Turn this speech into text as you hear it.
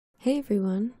Hey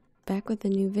everyone, back with a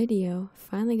new video.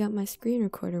 Finally got my screen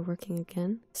recorder working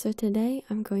again. So today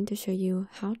I'm going to show you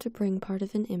how to bring part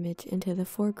of an image into the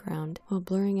foreground while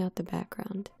blurring out the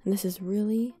background. And this is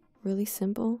really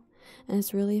simple, and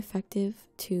it's really effective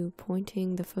to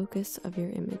pointing the focus of your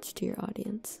image to your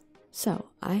audience. So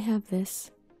I have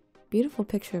this beautiful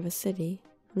picture of a city.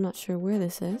 I'm not sure where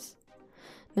this is.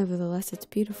 Nevertheless, it's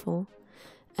beautiful.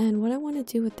 And what I want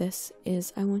to do with this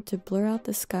is I want to blur out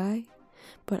the sky,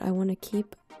 but I want to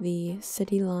keep the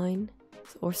city line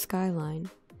or skyline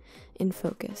in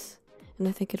focus, and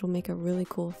I think it'll make a really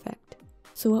cool effect.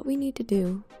 So what we need to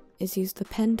do is use the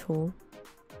pen tool,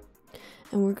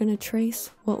 and we're going to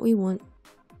trace what we want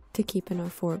to keep in our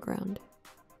foreground.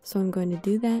 So I'm going to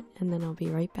do that, and then I'll be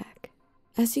right back.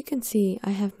 As you can see, I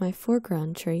have my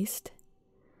foreground traced.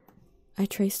 I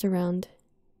traced around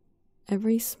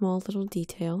every small little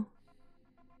detail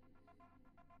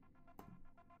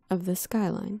of the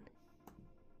skyline,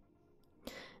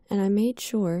 and I made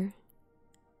sure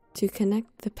to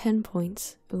connect the pen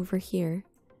points over here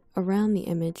around the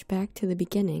image back to the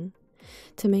beginning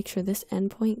to make sure this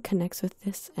endpoint connects with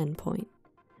this endpoint,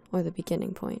 or the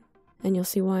beginning point, and you'll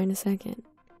see why in a second.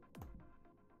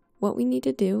 What we need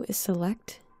to do is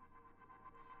select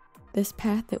this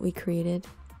path that we created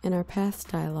in our paths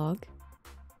dialog,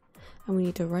 and we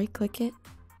need to right click it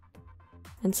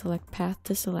and select path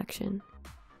to selection.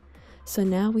 So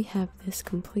now we have this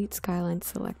complete skyline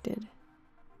selected.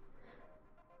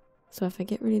 So if I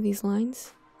get rid of these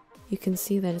lines, you can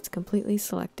see that it's completely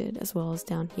selected, as well as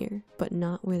down here, but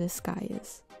not where the sky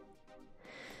is.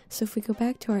 So if we go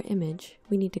back to our image,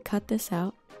 we need to cut this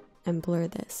out and blur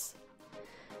this.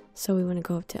 So we want to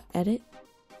go up to Edit,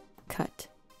 Cut,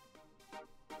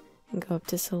 and go up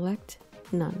to Select,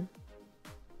 None.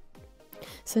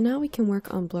 So now we can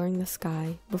work on blurring the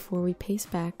sky before we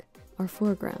paste back our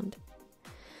foreground.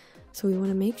 So we want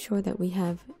to make sure that we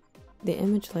have the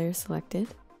image layer selected,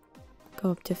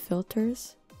 go up to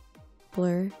Filters,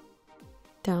 Blur,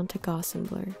 down to Gaussian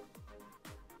Blur.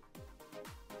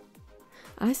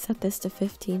 I set this to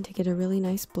 15 to get a really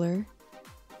nice blur,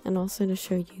 and also to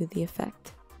show you the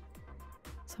effect.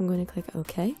 So I'm going to click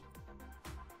OK,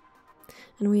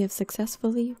 and we have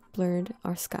successfully blurred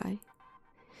our sky.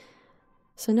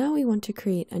 So now we want to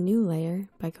create a new layer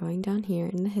by going down here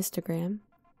in the histogram,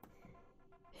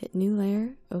 hit New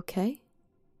Layer, OK.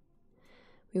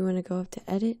 We want to go up to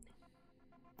Edit,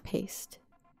 Paste.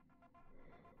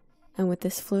 And with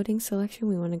this floating selection,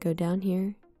 we want to go down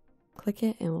here, click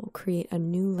it, and we'll create a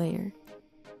new layer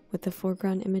with the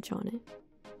foreground image on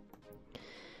it.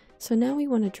 So now we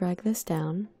want to drag this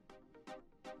down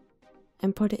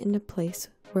and put it into place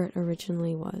where it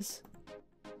originally was.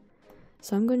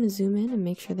 So I'm going to zoom in and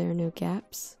make sure there are no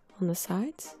gaps on the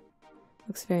sides.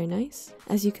 Looks very nice.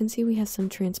 As you can see, we have some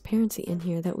transparency in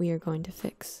here that we are going to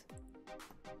fix.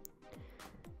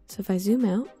 So if I zoom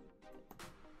out,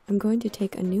 I'm going to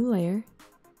take a new layer.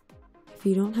 If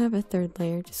you don't have a third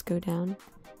layer, just go down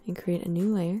and create a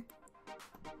new layer.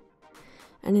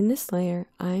 And in this layer,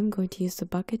 I'm going to use the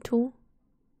bucket tool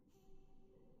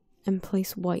and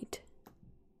place white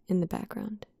in the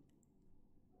background.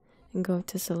 And go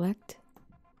to Select.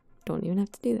 Don't even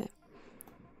have to do that.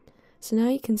 So now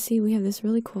you can see we have this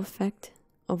really cool effect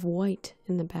of white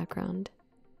in the background,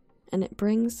 and it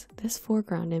brings this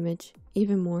foreground image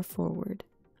even more forward.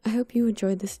 I hope you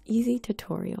enjoyed this easy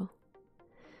tutorial.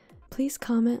 Please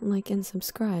comment, like, and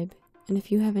subscribe, and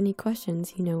if you have any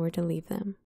questions, you know where to leave them.